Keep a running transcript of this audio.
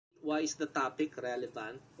why is the topic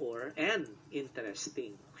relevant and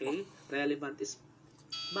interesting? Okay? Relevant is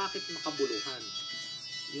bakit makabuluhan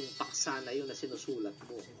yung paksa na yun na sinusulat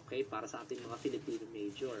mo, okay, para sa ating mga Filipino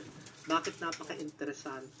major. Bakit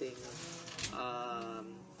napaka-interesanteng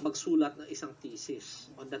magsulat ng isang thesis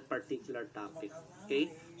on that particular topic, okay?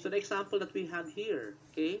 So the example that we have here,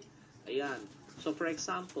 okay, ayan. So for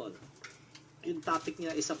example, yung topic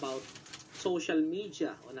niya is about social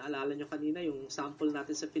media. O naalala nyo kanina yung sample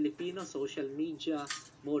natin sa Filipino, social media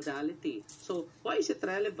modality. So why is it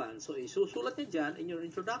relevant? So isusulat niya dyan in your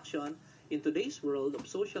introduction. In today's world of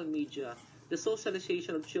social media, the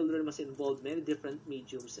socialization of children must involve many different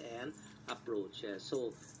mediums and approaches.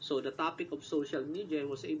 So the topic of social media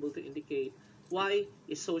was able to indicate why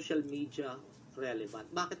is social media relevant.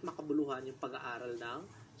 Bakit makabuluhan yung pag-aaral ng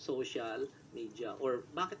social media? Or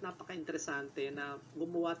bakit napaka-interesante na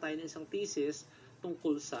gumawa tayo ng isang thesis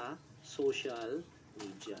tungkol sa social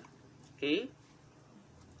media. Okay?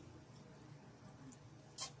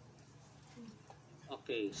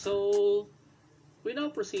 Okay, so we now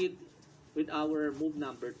proceed with our move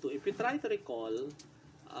number 2. If we try to recall,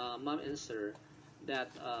 ma'am and sir, that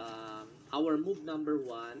our move number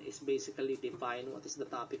 1 is basically define what is the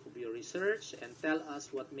topic of your research and tell us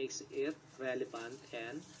what makes it relevant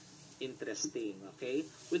and interesting. Okay,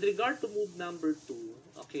 with regard to move number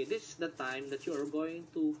 2, okay, this is the time that you are going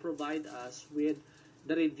to provide us with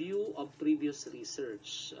the review of previous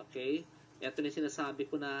research. Okay, ito na sinasabi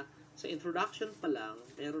ko na sa introduction pa lang,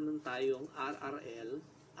 meron nun tayong RRL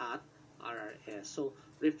at RRS. So,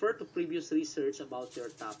 refer to previous research about your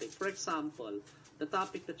topic. For example, the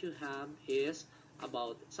topic that you have is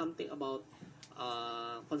about something about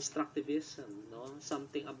constructivism, no?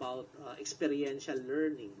 Something about experiential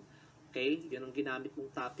learning. Okay? Yun ang ginamit mong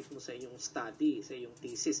topic mo sa iyong study, sa iyong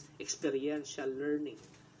thesis, experiential learning.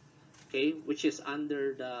 Okay? Which is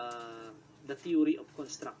under the theory of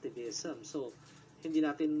constructivism. So, hindi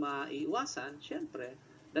natin maiiwasan, syempre,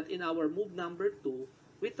 that in our move number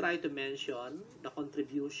 2, we try to mention the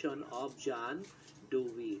contribution of John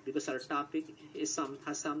Dewey because our topic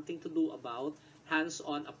has something to do about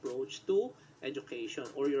hands-on approach to education,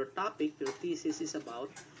 or your topic, your thesis is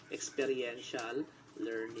about experiential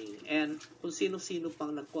learning. And kung sino-sino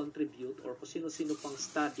pang nag-contribute or kung sino-sino pang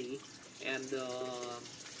study and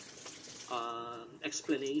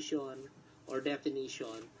explanation or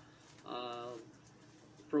definition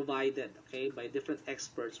provided, okay, by different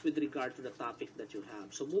experts with regard to the topic that you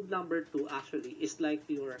have. So move number 2 actually is like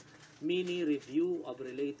your mini review of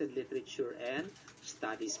related literature and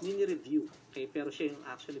studies. Mini review, okay, pero siya yung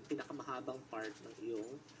actually pinakamahabang part ng iyong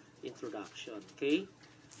introduction, okay?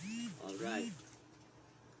 Alright.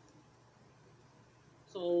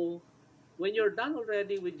 So, when you're done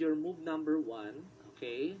already with your move number 1,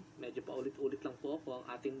 okay, medyo paulit-ulit lang po ako. Ang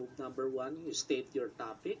ating move number 1, you state your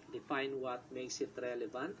topic, define what makes it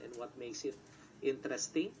relevant and what makes it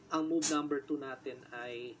interesting. Ang move number 2 natin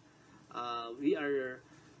ay we are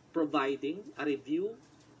providing a review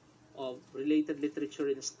of related literature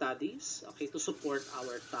and studies, okay, to support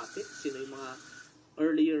our topic. Sino yung mga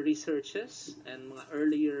earlier researches and mga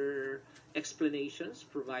earlier explanations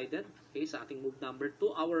provided, okay, sa ating move number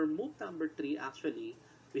 2. Our move number 3 actually,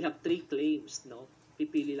 we have 3 claims, no?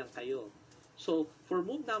 Pipili lang kayo. So, for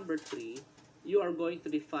move number 3, you are going to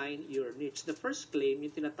define your niche. The first claim,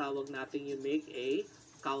 yung tinatawag natin, you make a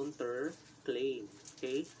counter claim.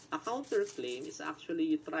 Okay? A counter claim is actually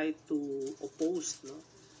you try to oppose, no?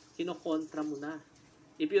 Kinokontra mo na.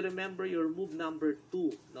 If you remember your move number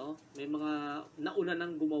 2, no? May mga nauna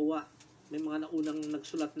nang gumawa. May mga naunang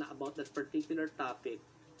nagsulat na about that particular topic.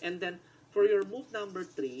 And then, for your move number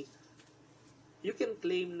 3, you can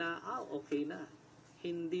claim na, okay na.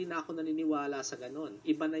 Hindi na ako naniniwala sa ganon.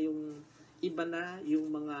 Iba na yung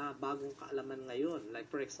mga bagong kaalaman ngayon. Like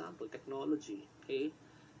for example, technology. Okay?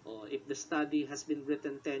 Or if the study has been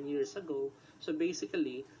written 10 years ago, so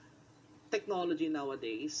basically, technology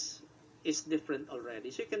nowadays is different already.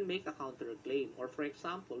 So you can make a counterclaim. Or for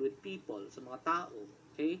example, with people, sa mga tao.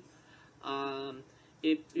 Okay?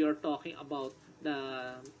 If you're talking about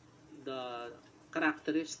the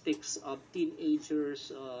characteristics of teenagers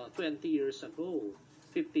 20 years ago,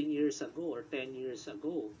 15 years ago, or 10 years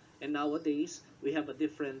ago. And nowadays, we have a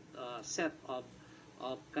different set of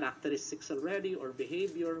characteristics already or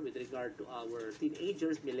behavior with regard to our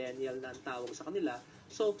teenagers, millennial na ang tawag sa kanila.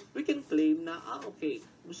 So, we can claim na, okay,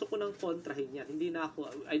 gusto ko nang kontrahin yan. Hindi na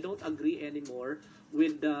ako, I don't agree anymore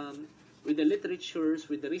with the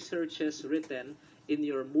literatures, with the researches written in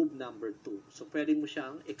your move number 2. So, pwede mo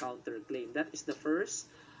siyang i-counterclaim. That is the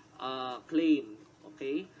first claim,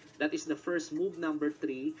 okay, That is the first move number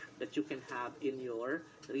 3 that you can have in your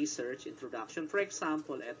research introduction. For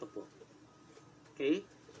example, eto po. Okay?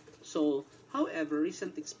 So, however,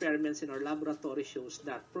 recent experiments in our laboratory shows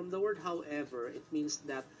that from the word however, it means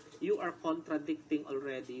that you are contradicting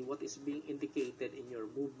already what is being indicated in your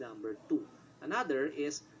move number 2. Another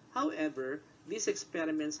is, however, these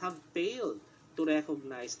experiments have failed to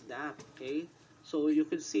recognize that. Okay? So, you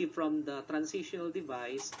can see from the transitional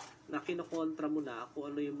device na kinokontra mo na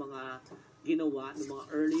kung ano yung mga ginawa ng mga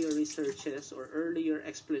earlier researches or earlier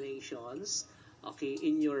explanations, okay,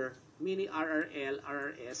 in your mini RRL,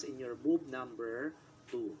 RRS in your move number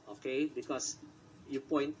 2, okay? Because you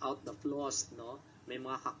point out the flaws, no? May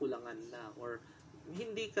mga kakulangan na, or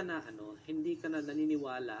hindi ka na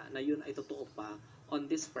naniniwala na yun ay totoo pa on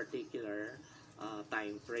this particular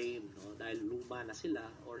time frame, no? Dahil luma na sila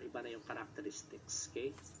or iba na yung characteristics,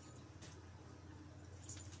 okay?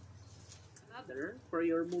 Another, for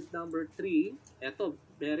your move number 3, eto,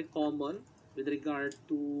 very common with regard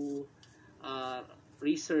to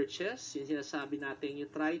researches, yung sinasabi natin, you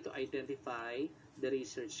try to identify the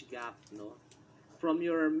research gap, no? From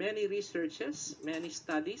your many researches, many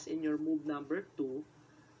studies in your move number 2,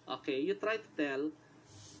 okay, you try to tell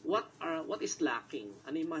what is lacking,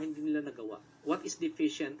 ano yung mga hindi nila nagawa, what is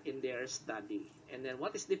deficient in their study, and then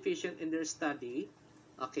what is deficient in their study,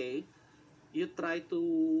 okay, you try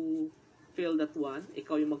to fill that one,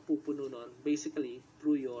 ikaw yung magpupuno nun, basically,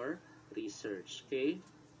 through your research, okay?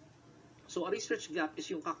 So, a research gap is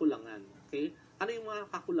yung kakulangan, okay? Ano yung mga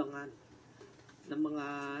kakulangan ng mga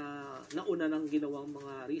nauna nang ginawang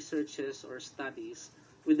mga researches or studies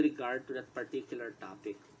with regard to that particular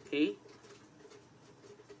topic, okay?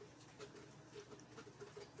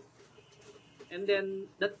 And then,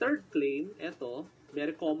 the third claim, eto,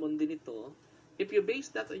 very common din ito. If you base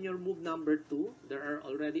that on your move number 2, there are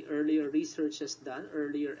already earlier researches done,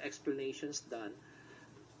 earlier explanations done.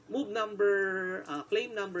 Claim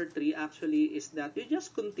number 3 actually is that you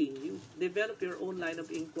just continue, develop your own line of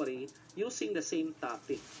inquiry using the same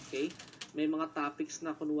topic, okay? May mga topics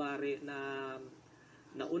na kunwari na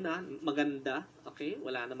una, maganda, okay?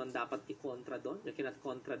 Wala naman dapat i-contra doon. You cannot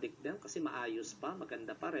contradict them kasi maayos pa,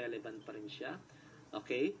 maganda pa, relevant pa rin siya.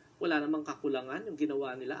 Okay? Wala namang kakulangan yung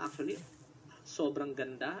ginawa nila. Actually, sobrang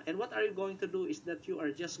ganda. And what are you going to do is that you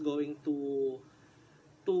are just going to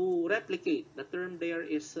replicate. The term there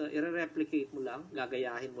is i-replicate mo lang,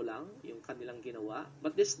 gagayahin mo lang yung kanilang ginawa.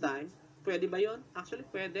 But this time, pwede ba yun? Actually,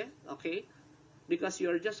 pwede. Okay? Because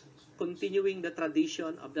you are just continuing the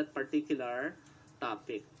tradition of that particular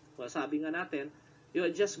topic. Well, sabi nga natin, you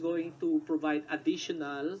are just going to provide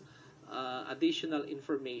additional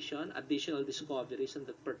information, additional discoveries on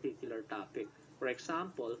that particular topic. For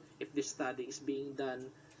example, if this study is being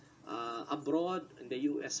done abroad, in the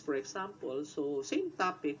US for example, so same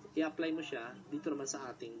topic, i-apply mo siya dito naman sa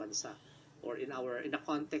ating bansa or in the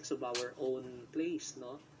context of our own place,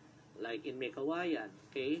 no? Like in Mekawayan,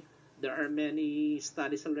 okay? There are many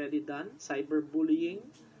studies already done, cyberbullying,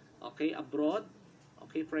 okay, abroad,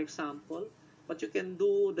 okay, for example, but you can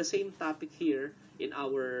do the same topic here in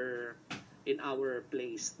our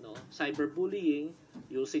place, no? Cyberbullying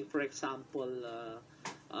using, for example,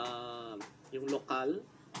 yung lokal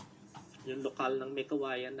ng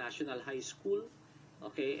Mekawayan National High School,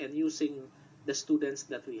 okay, and using the students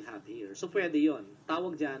that we have here. So, pwede yon.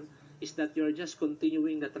 Tawag dyan is that you're just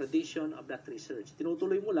continuing the tradition of that research.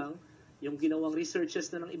 Tinutuloy mo lang yung ginawang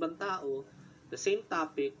researches na ng ibang tao, the same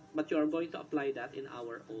topic, but you are going to apply that in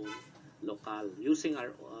our own local using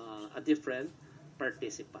a different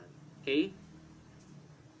participant. Okay?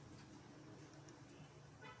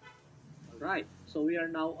 Alright. So, we are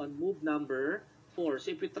now on move number 4.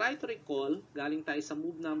 So, if we try to recall, galing tayo sa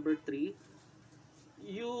move number 3,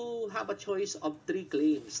 you have a choice of 3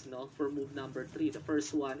 claims, no, for move number 3. The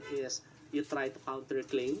first one is you try to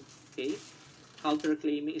counterclaim, okay?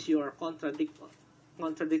 Counterclaiming is you are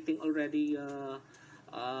contradicting already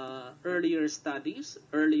earlier studies,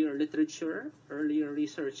 earlier literature, earlier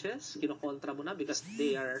researches. Kinokontra mo na because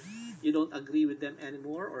you don't agree with them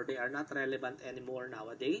anymore or they are not relevant anymore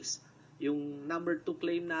nowadays. Yung number 2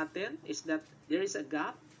 claim natin is that there is a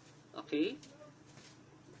gap, okay,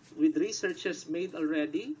 with researches made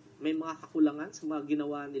already, may mga kakulangan sa mga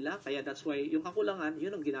ginawa nila, kaya that's why yung kakulangan,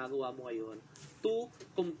 yun ang ginagawa mo ngayon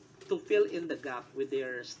to fill in the gap with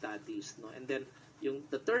their studies, no? And then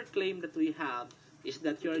the third claim that we have is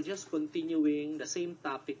that you are just continuing the same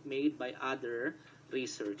topic made by other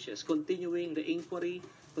researches, continuing the inquiry,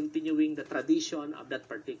 continuing the tradition of that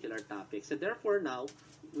particular topic. So therefore now,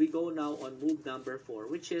 we go now on move number 4,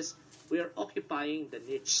 which is we are occupying the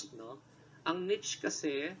niche, no? Ang niche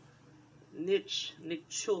kasi,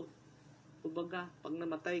 nicho. Kumbaga, pag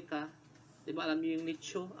namatay ka, di ba alam niyo yung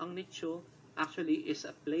nicho? Ang nicho actually is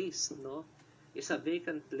a place, no? Is a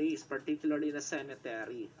vacant place, particularly in a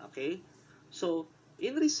cemetery, okay? So,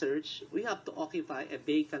 in research, we have to occupy a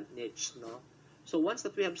vacant niche, no? So, once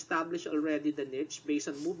that we have established already the niche based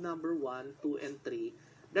on move number 1, 2, and 3,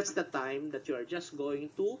 that's the time that you are just going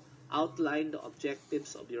to outline the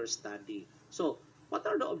objectives of your study. So, what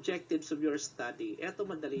are the objectives of your study? Eto,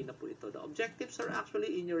 madali na po ito. The objectives are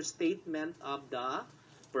actually in your statement of the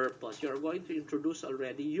purpose. You're going to introduce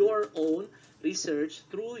already your own research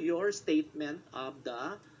through your statement of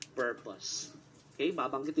the purpose. Okay,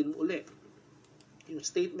 babanggitin mo uli. Yung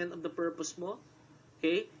statement of the purpose mo,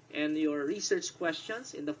 okay, and your research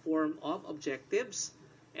questions in the form of objectives,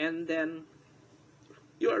 and then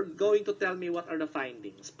you are going to tell me what are the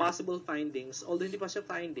findings, possible findings, although hindi pa siya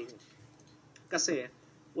finding, kasi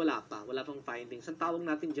wala pang findings. Ang tawag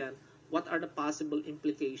natin dyan, what are the possible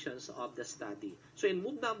implications of the study. So in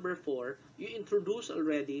move number 4, you introduce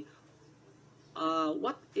already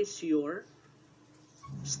what is your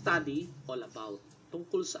study all about.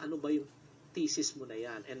 Tungkol sa ano ba yung thesis mo na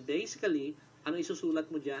yan. And basically, ano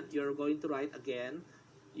isusulat mo dyan? You're going to write again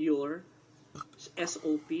your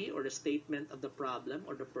SOP or the statement of the problem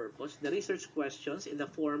or the purpose, the research questions in the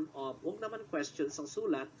form of, huwag naman questions ang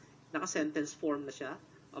sulat, naka-sentence form na siya,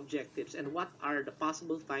 objectives, and what are the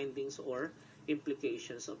possible findings or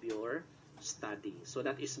implications of your study. So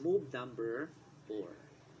that is move number 4.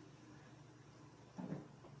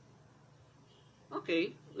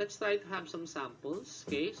 Okay, let's try to have some samples.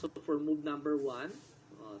 Okay, so for move number 1,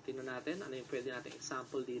 tingnan natin ano yung pwede natin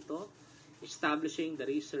example dito. Establishing the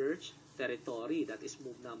research territory, that is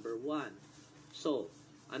move number 1. So,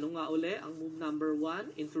 ano nga uli ang move number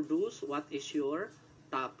 1? Introduce what is your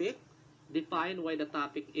topic, define why the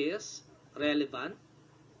topic is relevant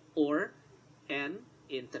or and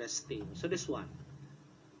interesting. So this one,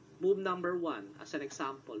 move number 1, as an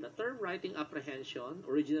example, the term writing apprehension,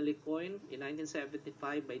 originally coined in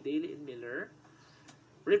 1975 by Daly and Miller,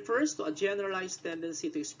 refers to a generalized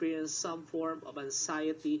tendency to experience some form of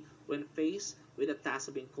anxiety when faced with the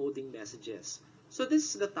task of encoding messages. So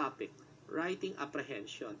this is the topic, writing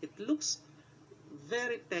apprehension. It looks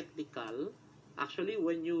very technical. Actually,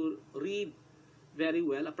 when you read very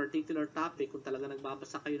well a particular topic, kung talaga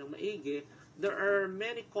nagbabasa kayo ng maigi, there are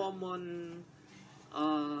many common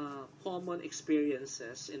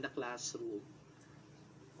experiences in the classroom.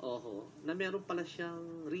 Na meron pala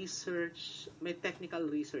siyang research, may technical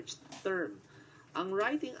research term. Ang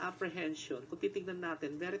writing apprehension, kung titignan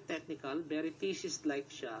natin, very technical, very thesis-like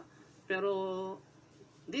siya. Pero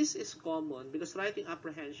this is common because writing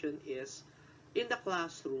apprehension is in the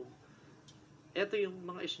classroom. Ito yung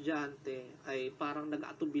mga estudyante ay parang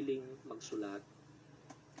nag-atubiling magsulat.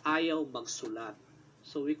 Ayaw magsulat.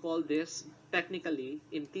 So we call this technically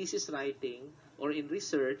in thesis writing or in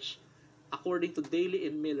research, according to Daly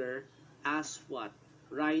and Miller, as what?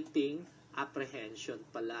 Writing apprehension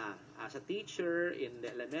pala. As a teacher in the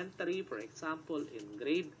elementary, for example, in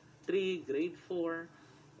grade 3, grade 4,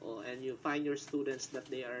 and you find your students that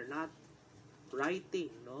they are not writing,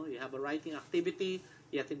 no? You have a writing activity,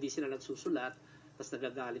 yet hindi sila nagsusulat, tapos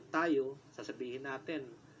nagagalit tayo, sasabihin natin,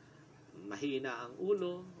 mahina ang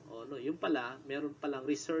ulo, yung pala, meron palang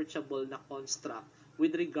researchable na construct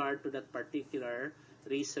with regard to that particular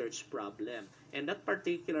research problem. And that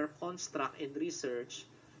particular construct in research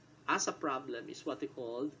as a problem is what we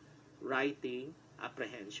call writing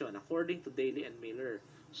apprehension, according to Daly and Miller.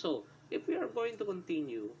 So, if we are going to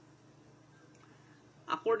continue,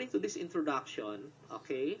 according to this introduction,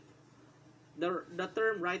 okay, the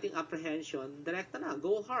term writing apprehension, direkta na,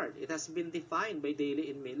 go hard. It has been defined by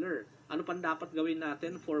Daly and Miller. Ano pang dapat gawin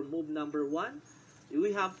natin for move number 1?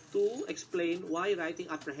 We have to explain why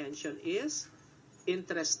writing apprehension is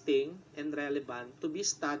interesting and relevant to be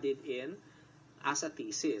studied in as a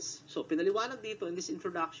thesis. So, pinaliwanag dito in this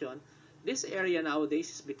introduction, this area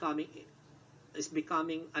nowadays is becoming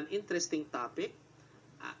an interesting topic.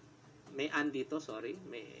 May dito, sorry,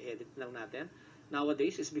 may edit lang natin.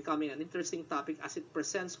 Nowadays is becoming an interesting topic as it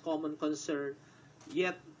presents common concern,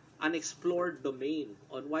 yet unexplored domain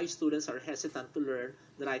on why students are hesitant to learn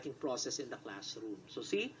the writing process in the classroom. So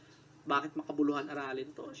see, bakit makabuluhan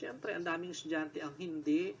aralin to? Siyempre, ang daming estudyante ang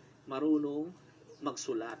hindi marunong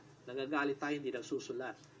magsulat. Nagagalit tayo, hindi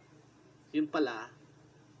nagsusulat. Yun pala,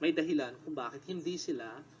 may dahilan kung bakit hindi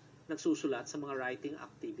sila nagsusulat sa mga writing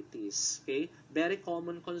activities. Okay? Very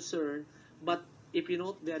common concern, but if you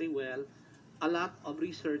note very well, a lot of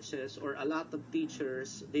researchers or a lot of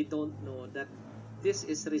teachers, they don't know that this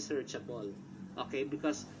is researchable. Okay?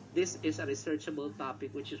 Because this is a researchable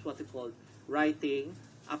topic, which is what we call writing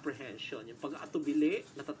apprehension. Yung pag-atubili,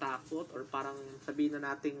 natatakot, or parang sabihin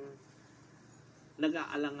na nating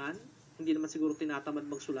nag-aalangan, hindi naman siguro tinatamad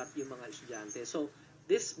magsulat yung mga estudyante. So,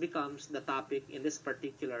 this becomes the topic in this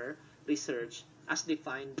particular research as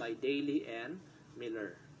defined by Daly and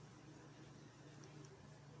Miller.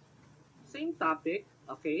 Same topic,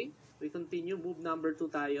 okay? We continue, move number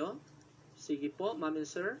 2 tayo. Sige po, ma'am and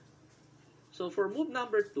sir. So, for move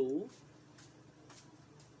number 2,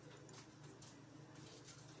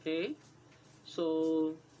 okay,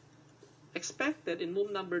 so, expected in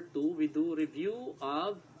move number 2, we do review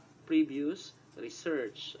of previous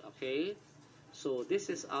research, okay? So,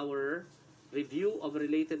 this is our review of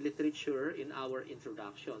related literature in our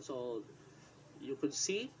introduction. So, you could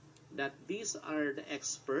see that these are the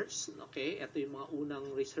experts, okay? Ito yung mga unang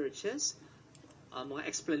researches, mga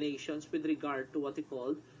explanations with regard to what we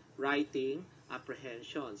call writing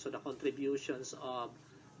apprehension. So, the contributions of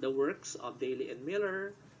the works of Daly and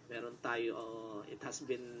Miller, meron tayo, it has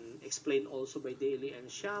been explained also by Daly and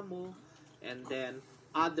Shamo, and then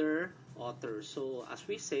other authors. So, as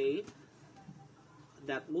we say,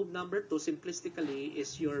 that move number 2, simplistically,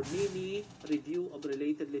 is your mini review of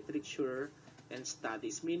related literature and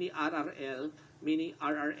studies. Mini RRL, mini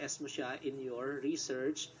RRS mo siya in your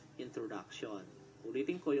research introduction.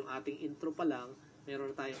 Ulitin ko, yung ating intro pa lang,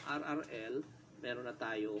 meron na tayong RRL, meron na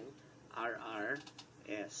tayong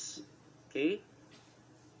RRS. Okay?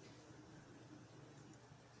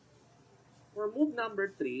 For move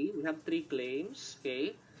number 3, we have 3 claims.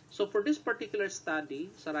 Okay? So, for this particular study,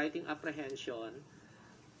 sa writing apprehension,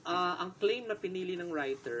 ang claim na pinili ng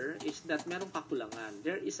writer is that merong kakulangan.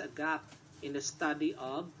 There is a gap in the study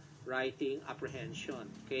of writing apprehension.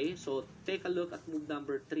 Okay? So, take a look at move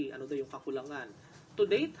number 3. Ano daw yung kakulangan? To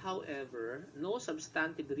date, however, no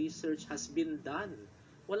substantive research has been done.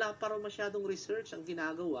 Wala pa raw masyadong research ang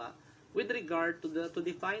ginagawa with regard to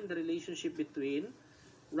define the relationship between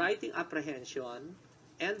writing apprehension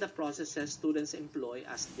and the processes students employ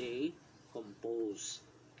as they compose.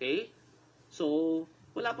 Okay? So,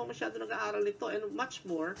 wala pang masyadong nag-aaral nito, and much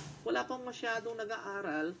more, wala pang masyadong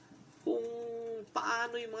nag-aaral kung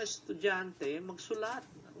paano yung mga estudyante magsulat.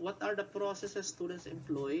 What are the processes students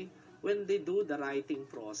employ when they do the writing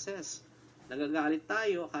process? Nagagalit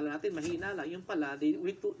tayo, akala natin mahina lang. Yung pala,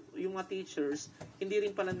 yung mga teachers, hindi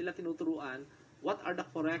rin pala nila tinuturuan what are the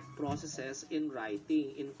correct processes in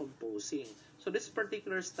writing, in composing. So this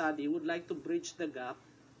particular study would like to bridge the gap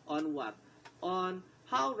on what? On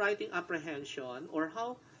how writing apprehension or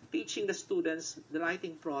how teaching the students the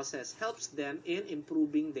writing process helps them in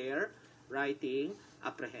improving their writing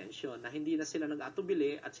apprehension. Na hindi na sila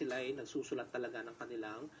nag-atubili at sila ay nagsusulat talaga ng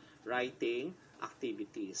kanilang writing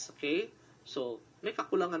activities. Okay? So, may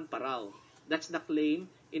kakulangan pa raw. That's the claim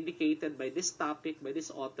indicated by this topic, by this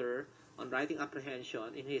author, on writing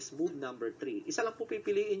apprehension in his move number 3. Isa lang po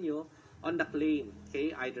pipiliin nyo on the claim.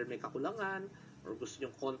 Okay? Either may kakulangan, or gusto nyo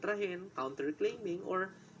kontrahin, counterclaiming, or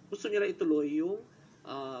gusto nyo lang ituloy yung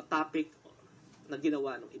topic na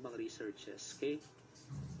ginawa ng ibang researches. Okay?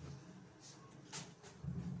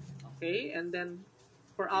 Okay, and then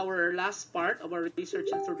for our last part of our research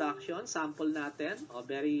introduction, sample natin,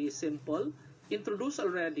 very simple. Introduce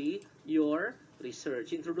already your research.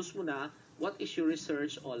 Introduce mo na what is your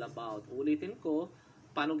research all about. Ulitin ko,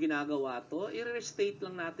 paano ginagawa to? I-restate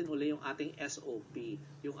lang natin uli yung ating SOP,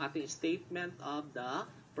 yung ating statement of the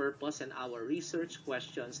purpose and our research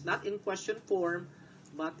questions. Not in question form,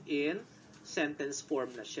 but in sentence form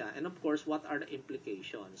na siya. And of course, what are the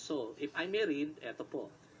implications? So, if I may read, eto po.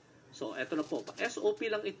 So, eto na po. SOP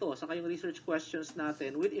lang ito, saka yung research questions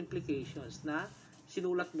natin with implications na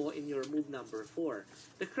sinulat mo in your move number 4.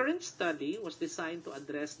 The current study was designed to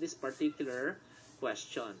address this particular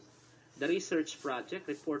question. The research project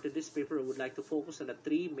reported this paper would like to focus on the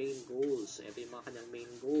 3 main goals. Ito yung mga kanyang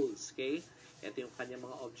main goals, okay? Ito yung kanyang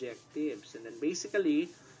mga objectives. And then basically,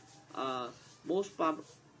 most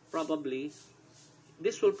probably,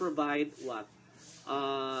 this will provide what?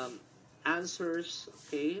 Answers,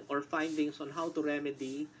 okay, or findings on how to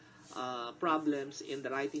remedy problems in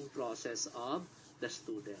the writing process of the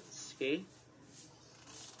students, okay?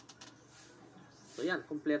 So yan,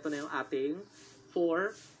 kompleto na yung ating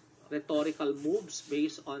 4 rhetorical moves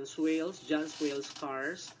based on John Swale's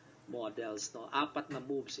cars models, no? 4 na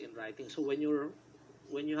moves in writing. So when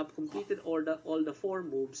you have completed all the 4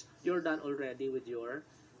 moves, you're done already with your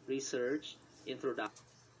research introduction.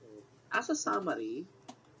 So, as a summary,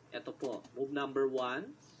 ito po, move number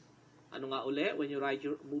 1. Ano nga uli? When you write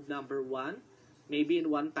your move number 1, maybe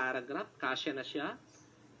in 1 paragraph, kasya na siya.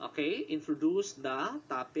 Okay, introduce the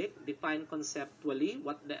topic, define conceptually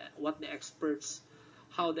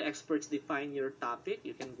how the experts define your topic.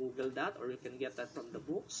 You can Google that or you can get that from the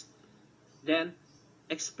books. Then,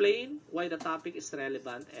 explain why the topic is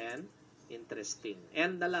relevant and interesting.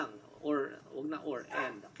 End na lang. Or, wag na or,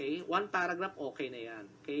 end. Okay? One paragraph, okay na yan.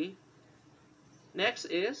 Okay? Next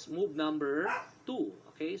is move number 2.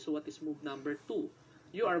 Okay? So, what is move number 2?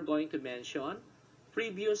 You are going to mention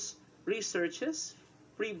previous researches,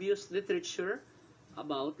 previous literature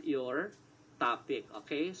about your topic.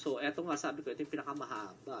 Okay? So, eto nga sabi ko, ito yung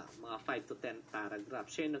pinakamahaba. Mga 5 to 10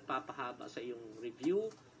 paragraphs. Siya yung nagpapahaba sa iyong review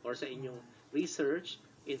or sa inyong research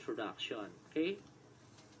introduction. Okay?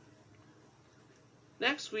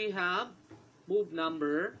 Next, we have move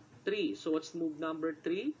number 3. So, what's move number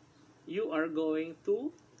 3? You are going to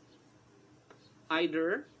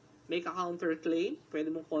either make a counterclaim. Pwede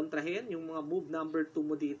mong kontrahin yung mga move number 2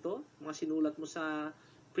 mo dito. Mga sinulat mo sa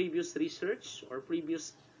previous research or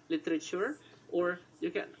previous literature. Or you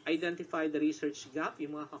can identify the research gap,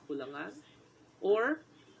 yung mga kakulangan. Or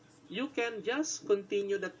you can just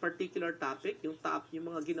continue that particular topic, yung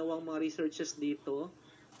mga ginawang mga researches dito,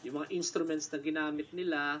 yung mga instruments na ginamit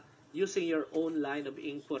nila, using your own line of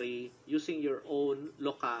inquiry, using your own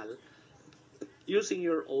locale, using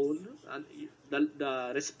your own,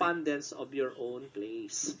 the respondents of your own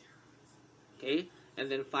place. Okay? And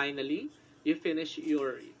then finally, you finish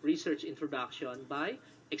your research introduction by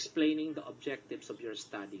explaining the objectives of your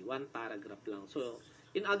study. One paragraph lang. So,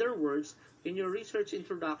 in other words, in your research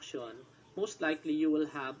introduction, most likely you will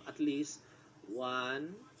have at least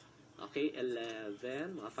 1, okay,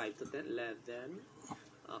 11, mga 5 to 10, 11,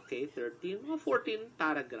 okay, 13, mga 14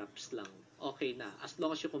 paragraphs lang. Okay na. As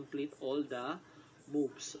long as you complete all the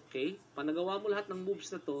moves. Okay? Pag nagawa mo lahat ng moves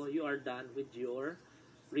na to, you are done with your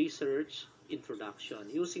research introduction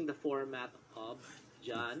using the format of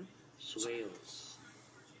John Swales.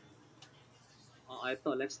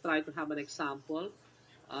 Ito, let's try to have an example.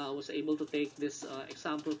 I was able to take this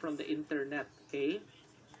example from the internet. Okay?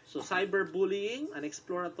 So, cyberbullying, an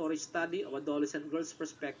exploratory study of adolescent girls'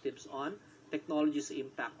 perspectives on technology's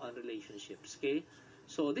impact on relationships. Okay?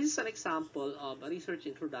 So, this is an example of a research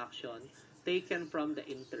introduction taken from the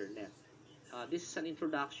internet. This is an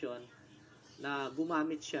introduction na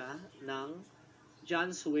gumamit siya ng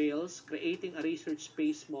John Swales creating a research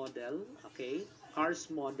space model, okay,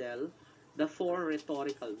 CARS model, the 4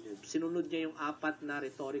 rhetorical moves. Sinunod niya yung 4 na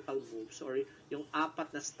rhetorical moves or yung 4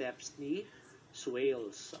 na steps ni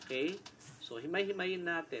Swales. Okay? So, himay-himayin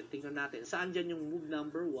natin. Tingnan natin. Saan dyan yung move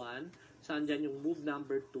number 1? Saan dyan yung move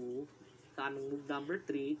number 2? Saan yung move number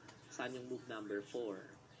 3? Saan yung move number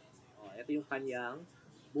 4? Ito yung kanyang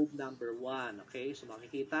move number 1. Okay? So,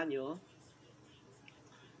 makikita nyo.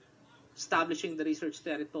 Establishing the research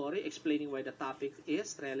territory, explaining why the topic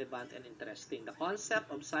is relevant and interesting. The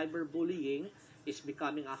concept of cyberbullying is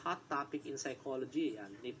becoming a hot topic in psychology.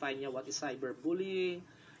 Yan. Define niya what is cyberbullying.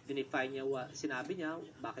 Define niya sinabi niya,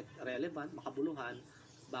 bakit relevant, makabuluhan,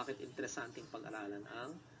 bakit interesanting pag-aralan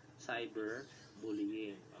ang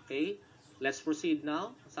cyberbullying. Okay? Let's proceed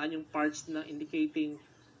now. Saan yung parts na indicating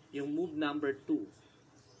yung move number 2?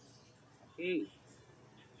 Okay.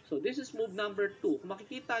 So, this is move number 2. Kung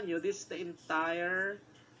makikita nyo, this is the entire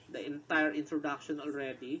introduction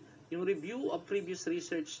already. Yung review of previous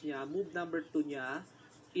research niya, move number 2 niya,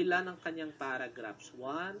 ilan ang kanyang paragraphs?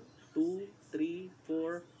 1, 2, 3,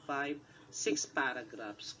 4, 5, 6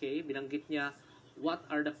 paragraphs. Okay? Binanggit niya what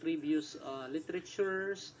are the previous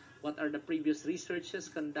literatures, what are the previous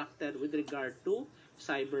researches conducted with regard to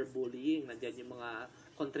cyberbullying. Nandiyan yung mga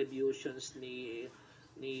contributions ni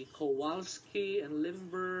Kowalski and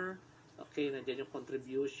Limber. Okay, nandiyan yung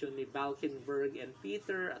contribution ni Valkenburg and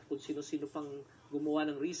Peter at kung sino-sino pang gumawa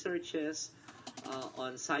ng researches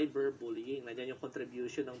on cyberbullying. Nandiyan yung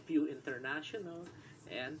contribution ng Pew International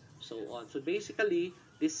and so on. So basically,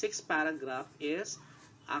 this 6 paragraph is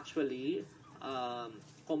actually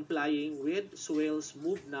complying with Swales'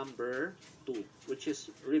 move number 2, which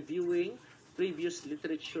is reviewing previous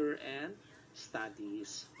literature and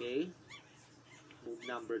studies. Okay? Move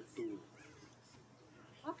number 2.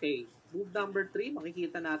 Okay, move number 3,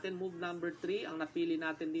 makikita natin, move number 3, ang napili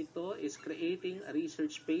natin dito is creating a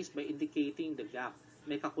research space by indicating the gap.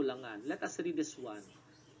 May kakulangan. Let us read this one.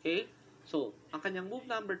 Okay? So, ang kanyang move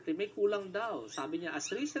number 3, may kulang daw. Sabi niya,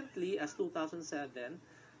 as recently as 2007,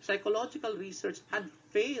 psychological research had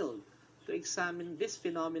failed to examine this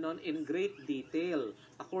phenomenon in great detail,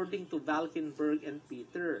 according to Valkenburg and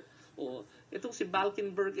Peter. Itong si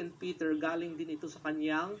Valkenburg and Peter, galing din ito sa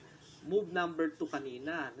kanyang move number 2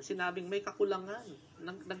 kanina, na sinabing may kakulangan.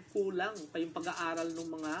 nagkulang pa yung pag-aaral ng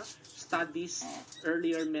mga studies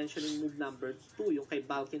earlier mentioned in move number 2, yung kay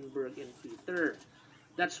Balkenberg and Peter.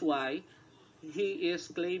 That's why he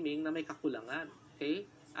is claiming na may kakulangan. Okay?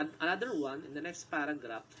 And another one, in the next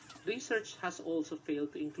paragraph, research has also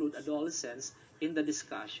failed to include adolescents in the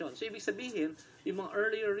discussion. So, ibig sabihin, yung mga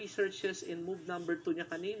earlier researches in move number 2 niya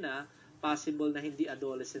kanina, possible na hindi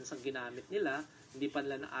adolescents ang ginamit nila, hindi pa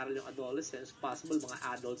nila naaral yung adolescents, possible mga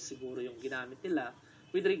adults siguro yung ginamit nila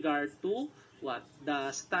with regard to what?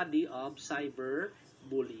 The study of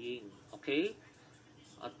cyberbullying. Okay?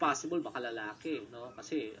 At possible baka lalaki, no?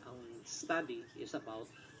 Kasi ang study is about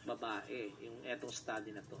babae, yung etong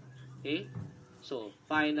study na to. Okay? So,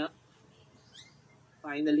 finally,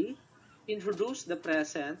 introduce the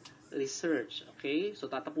present research. Okay? So,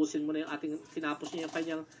 tatapusin mo na yung ating, tinapos niya yung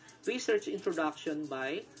kanyang research introduction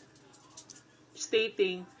by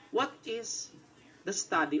stating what is the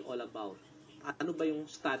study all about. Ano ba yung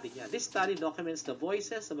study niya? This study documents the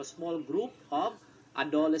voices of a small group of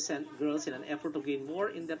adolescent girls in an effort to gain more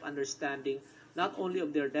in-depth understanding not only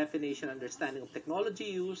of their definition, understanding of technology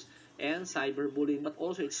use and cyberbullying, but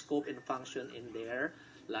also its scope and function in their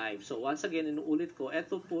lives. So once again, inuulit ko,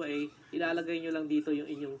 ito po ay ilalagay nyo lang dito yung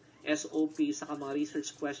inyong SOP sa mga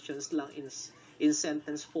research questions lang in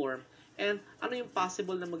sentence form. And ano yung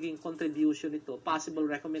possible na maging contribution nito, possible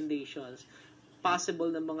recommendations, possible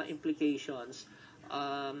na mga implications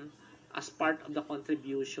as part of the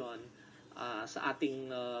contribution sa ating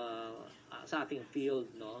field,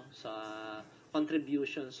 no, sa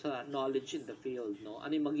contribution sa knowledge in the field, no,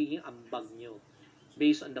 ano yung magiging ambag nyo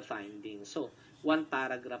based on the findings. So one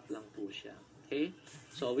paragraph lang po siya. Okay,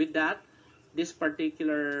 so with that, this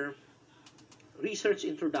particular research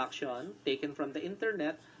introduction taken from the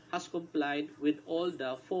internet has complied with all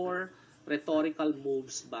the 4 rhetorical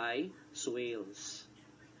moves by Swales.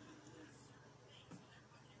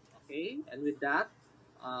 Okay, and with that,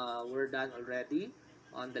 we're done already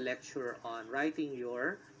on the lecture on writing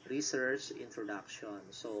your research introduction.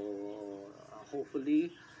 So,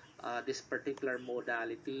 hopefully, this particular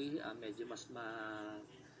modality, medyo mas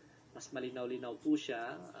malinaw-linaw po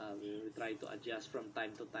siya. We try to adjust from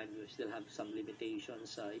time to time. We still have some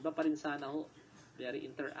limitations. Iba pa rin sana ho. Very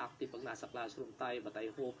interactive pag nasa classroom tayo, but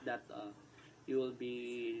I hope that you will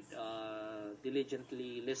be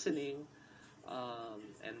diligently listening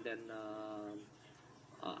and then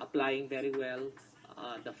applying very well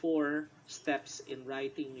the 4 steps in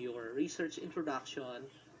writing your research introduction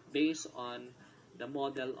based on the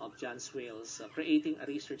model of John Swales, creating a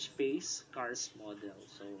research space CARS model.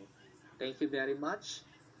 So, thank you very much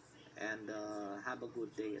and have a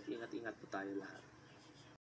good day at ingat-ingat po tayo lahat.